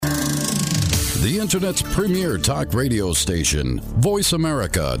the Internet's premier talk radio station,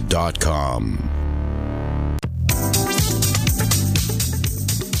 voiceamerica.com.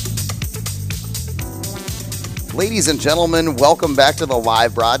 Ladies and gentlemen, welcome back to the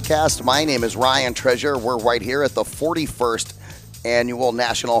live broadcast. My name is Ryan Treasure. We're right here at the 41st Annual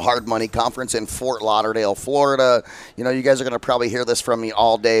National Hard Money Conference in Fort Lauderdale, Florida. You know, you guys are going to probably hear this from me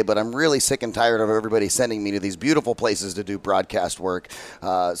all day, but I'm really sick and tired of everybody sending me to these beautiful places to do broadcast work.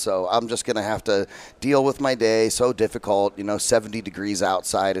 So I'm just going to have to deal with my day. So difficult, 70 degrees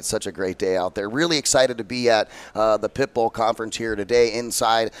outside. It's such a great day out there. Really excited to be at the Pitbull Conference here today.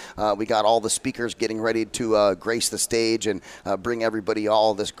 Inside, we got all the speakers getting ready to grace the stage and bring everybody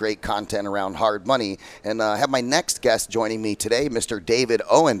all this great content around hard money. And have my next guest joining me today, Mr. David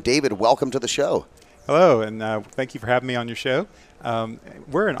Owen. David, welcome to the show. Hello, and thank you for having me on your show.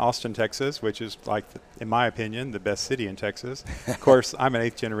 We're in Austin, Texas, which is, in my opinion, the best city in Texas. Of course, I'm an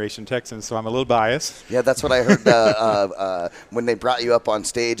eighth-generation Texan, so I'm a little biased. Yeah, that's what I heard when they brought you up on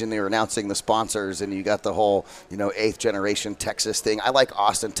stage and they were announcing the sponsors, and you got the whole, eighth-generation Texas thing. I like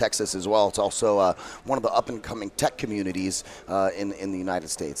Austin, Texas as well. It's also one of the up-and-coming tech communities in the United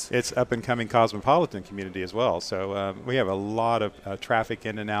States. It's up-and-coming cosmopolitan community as well. So we have a lot of traffic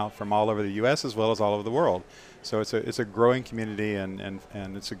in and out from all over the U.S. as well as all over the world. So it's a growing community, and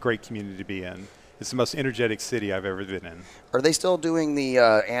it's a great community to be in. It's the most energetic city I've ever been in. Are they still doing the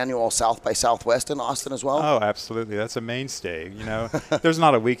annual South by Southwest in Austin as well? Oh, absolutely. That's a mainstay. There's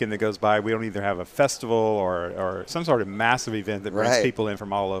not a weekend that goes by we don't either have a festival or some sort of massive event that brings people in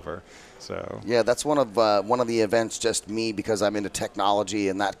from all over. So yeah, that's one of the events. Just me, because I'm into technology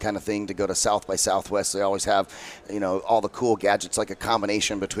and that kind of thing. To go to South by Southwest, they always have, all the cool gadgets, like a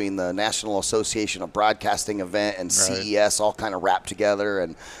combination between the National Association of Broadcasting event and CES, all kind of wrapped together,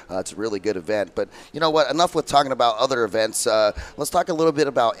 and it's a really good event. But you know what? Enough with talking about other events. Let's talk a little bit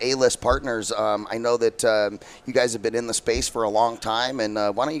about A-List Partners. I know that you guys have been in the space for a long time, and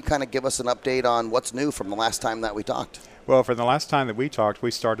why don't you kind of give us an update on what's new from the last time that we talked? Well, for the last time that we talked,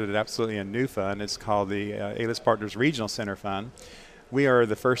 we started absolutely a new fund. It's called the A-List Partners Regional Center Fund. We are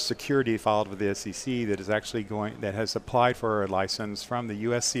the first security filed with the SEC that has applied for a license from the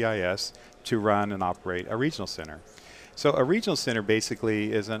USCIS to run and operate a regional center. So a regional center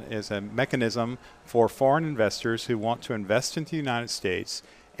basically is a mechanism for foreign investors who want to invest into the United States,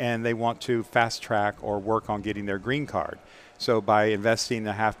 and they want to fast track or work on getting their green card. So by investing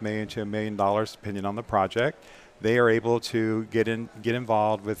 $500,000 to $1 million, depending on the project, they are able to get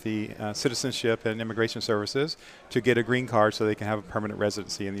involved with the Citizenship and Immigration Services to get a green card so they can have a permanent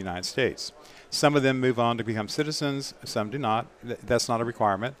residency in the United States. Some of them move on to become citizens, some do not. That's not a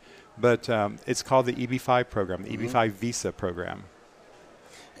requirement. But it's called the EB-5 program, the EB-5 visa program.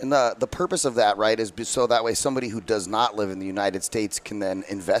 And the purpose of that, right, is so that way somebody who does not live in the United States can then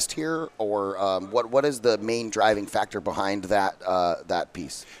invest here, or what is the main driving factor behind that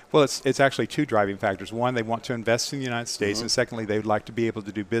piece? Well, it's actually two driving factors. One, they want to invest in the United States, and secondly, they would like to be able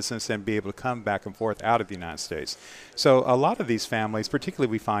to do business and be able to come back and forth out of the United States. So a lot of these families, particularly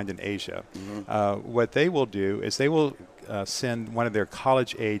we find in Asia, what they will do is they will send one of their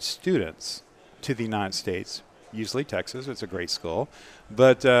college-age students to the United States, usually Texas. It's a great school,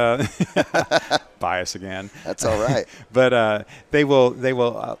 but bias again. That's all right. But they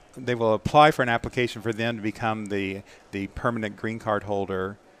will apply for an application for them to become the permanent green card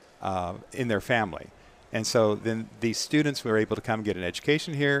holder in their family. And so then these students were able to come get an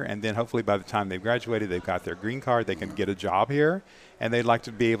education here, and then hopefully by the time they've graduated, they've got their green card, they can get a job here, and they'd like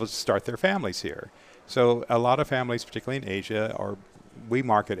to be able to start their families here. So a lot of families, particularly in Asia, or we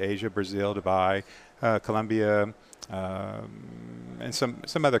market Asia, Brazil, Dubai, Colombia, and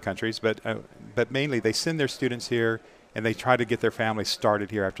some other countries, but mainly they send their students here and they try to get their families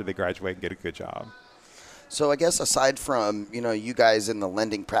started here after they graduate and get a good job. So I guess aside from, you guys in the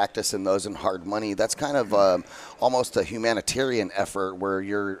lending practice and those in hard money, that's kind of almost a humanitarian effort where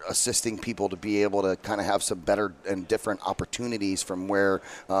you're assisting people to be able to kind of have some better and different opportunities from where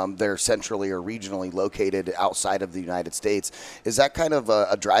they're centrally or regionally located outside of the United States. Is that kind of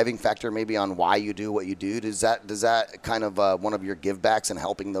a driving factor maybe on why you do what you do? Does that kind of one of your give backs in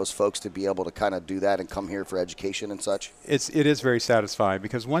helping those folks to be able to kind of do that and come here for education and such? It is very satisfying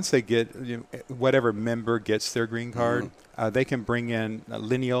because once they get whatever member gets their green card, they can bring in a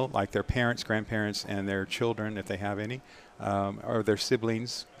lineal, like their parents, grandparents, and their children, if they have any, or their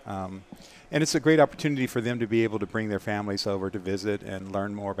siblings. And it's a great opportunity for them to be able to bring their families over to visit and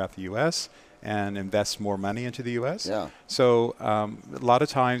learn more about the U.S. and invest more money into the U.S. Yeah. So a lot of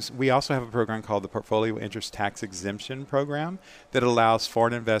times we also have a program called the Portfolio Interest Tax Exemption Program that allows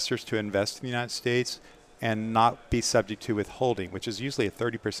foreign investors to invest in the United States and not be subject to withholding, which is usually a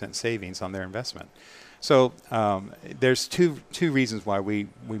 30% savings on their investment. So there's two reasons why we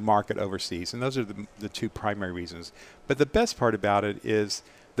market overseas, and those are the two primary reasons. But the best part about it is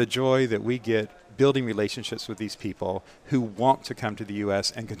the joy that we get building relationships with these people who want to come to the U.S.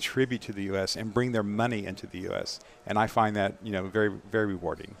 and contribute to the U.S. and bring their money into the U.S. And I find that, very, very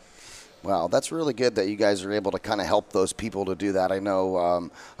rewarding. Wow, that's really good that you guys are able to kind of help those people to do that. I know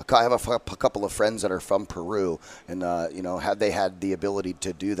I have a couple of friends that are from Peru, and had they had the ability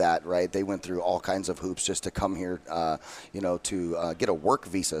to do that, right? They went through all kinds of hoops just to come here, to get a work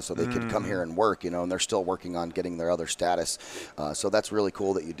visa so they could come here and work, and they're still working on getting their other status. So that's really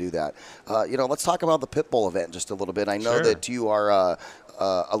cool that you do that. Let's talk about the Pitbull event just a little bit. I know that you are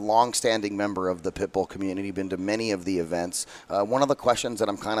a long-standing member of the Pitbull community, been to many of the events. One of the questions that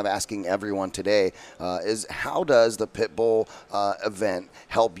I'm kind of asking everyone today is how does the Pitbull event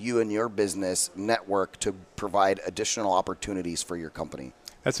help you and your business network to provide additional opportunities for your company?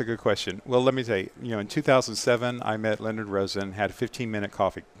 That's a good question. Well, let me tell you, in 2007, I met Leonard Rosen, had a 15-minute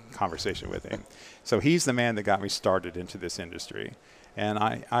coffee conversation with him. So he's the man that got me started into this industry. And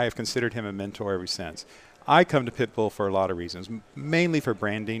I have considered him a mentor ever since. I come to Pitbull for a lot of reasons, mainly for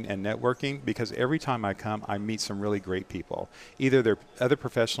branding and networking, because every time I come, I meet some really great people. Either they're other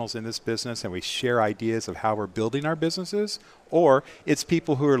professionals in this business and we share ideas of how we're building our businesses, or it's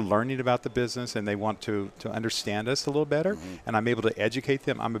people who are learning about the business and they want to understand us a little better, and I'm able to educate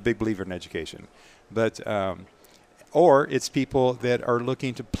them. I'm a big believer in education. Or it's people that are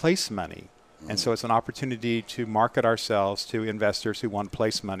looking to place money. And so it's an opportunity to market ourselves to investors who want to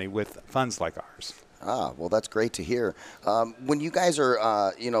place money with funds like ours. Well, that's great to hear. When you guys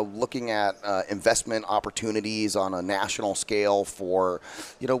are, looking at investment opportunities on a national scale for,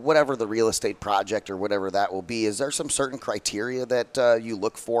 whatever the real estate project or whatever that will be, is there some certain criteria that you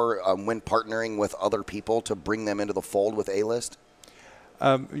look for when partnering with other people to bring them into the fold with A-List?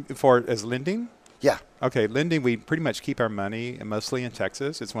 As lending? Yeah. Okay, lending, we pretty much keep our money mostly in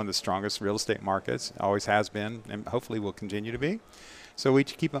Texas. It's one of the strongest real estate markets, always has been, and hopefully will continue to be. So we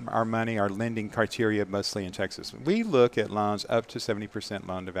keep our money, our lending criteria mostly in Texas. We look at loans up to 70%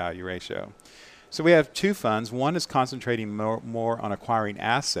 loan-to-value ratio. So we have two funds. One is concentrating more on acquiring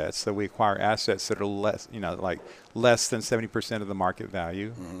assets. So we acquire assets that are less, less than 70% of the market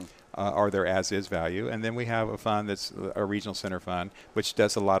value. Or their as-is value. And then we have a fund that's a regional center fund, which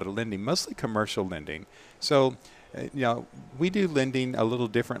does a lot of lending, mostly commercial lending. So, we do lending a little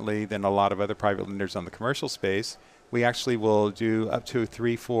differently than a lot of other private lenders on the commercial space. We actually will do up to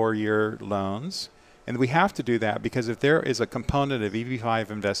 3-4 year loans. And we have to do that because if there is a component of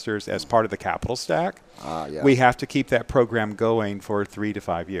EB5 investors as part of the capital stack, we have to keep that program going for 3 to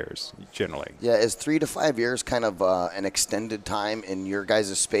 5 years, generally. Yeah, is 3 to 5 years kind of an extended time in your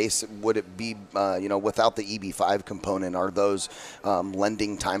guys' space? Would it be, without the EB5 component, are those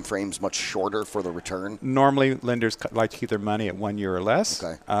lending timeframes much shorter for the return? Normally, lenders like to keep their money at 1 year or less.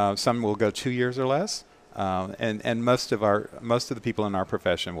 Okay. Some will go 2 years or less. And most of the people in our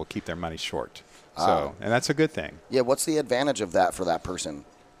profession will keep their money short. And that's a good thing. Yeah, what's the advantage of that for that person?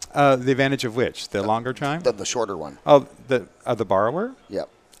 The advantage of which? The longer time? The shorter one. Oh, the borrower? Yep.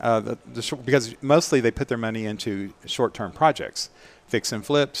 Because mostly they put their money into short-term projects, fix and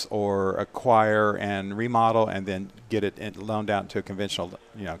flips, or acquire and remodel, and then get it loaned out to a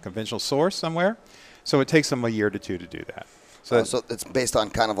conventional source somewhere. So it takes them a year to 2 to do that. So it's based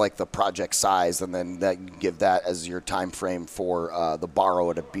on kind of like the project size, and then that you give that as your time frame for the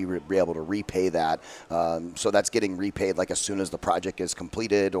borrower to be able to repay that. So that's getting repaid like as soon as the project is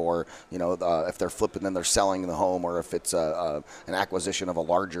completed, or if they're flipping and they're selling the home, or if it's an acquisition of a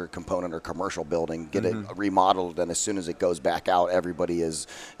larger component or commercial building, get it remodeled, and as soon as it goes back out, everybody is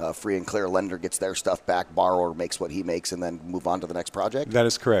free and clear. Lender gets their stuff back, borrower makes what he makes, and then move on to the next project. That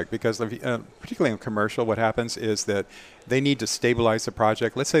is correct, because particularly in commercial, what happens is that they need to stabilize the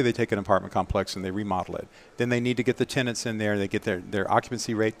project. Let's say they take an apartment complex and they remodel it. Then they need to get the tenants in there. They get their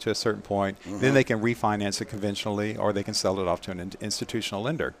occupancy rate to a certain point. Then they can refinance it conventionally, or they can sell it off to an institutional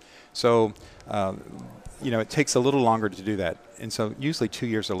lender. So, it takes a little longer to do that. And so usually 2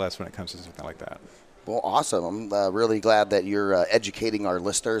 years or less when it comes to something like that. Well, awesome. I'm really glad that you're educating our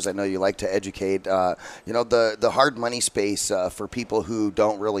listeners. I know you like to educate. The hard money space for people who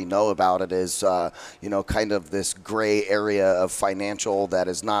don't really know about it is, kind of this gray area of financial that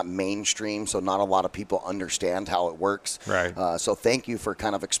is not mainstream, so not a lot of people understand how it works. Right. So thank you for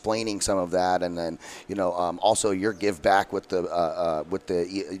kind of explaining some of that, and then also your give back with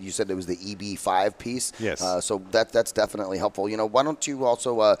the you said it was the EB5 piece. Yes. So that's definitely helpful. Why don't you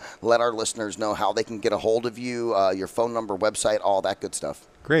also let our listeners know how they can can get a hold of you, your phone number, website, all that good stuff.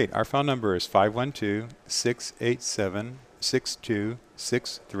 Great. Our phone number is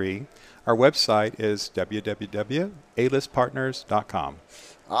 512-687-6263. Our website is www.alistpartners.com.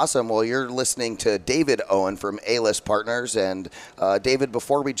 Awesome. Well, you're listening to David Owen from A-List Partners. And David,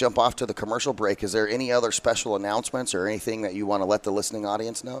 before we jump off to the commercial break, is there any other special announcements or anything that you want to let the listening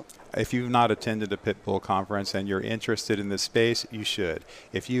audience know? If you've not attended a Pitbull conference and you're interested in this space, you should.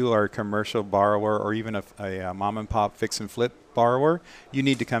 If you are a commercial borrower or even a mom and pop fix and flip borrower, you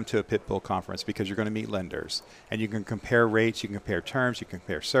need to come to a Pitbull conference because you're going to meet lenders. And you can compare rates, you can compare terms, you can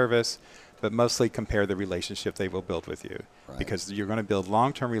compare service, but mostly compare the relationship they will build with you. Right. Because you're going to build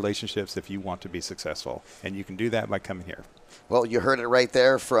long-term relationships if you want to be successful. And you can do that by coming here. Well, you heard it right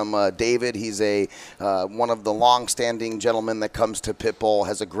there from David. He's one of the long-standing gentlemen that comes to Pitbull,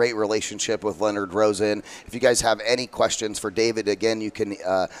 has a great relationship with Leonard Rosen. If you guys have any questions for David, again, you can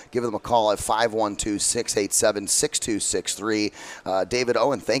give them a call at 512-687-6263. David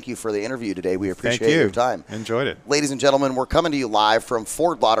Owen, thank you for the interview today. We appreciate your time. Enjoyed it. Ladies and gentlemen, we're coming to you live from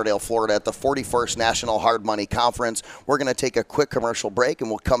Fort Lauderdale, Florida at the 41st National Hard Money Conference. We're going to take a quick commercial break, and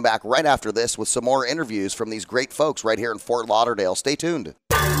we'll come back right after this with some more interviews from these great folks right here in Fort Lauderdale. Stay tuned.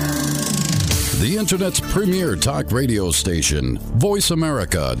 The Internet's premier talk radio station,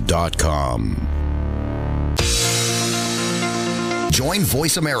 VoiceAmerica.com. Join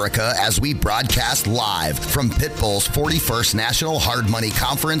Voice America as we broadcast live from Pitbull's 41st National Hard Money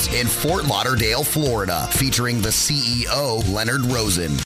Conference in Fort Lauderdale, Florida, featuring the CEO, Leonard Rosen.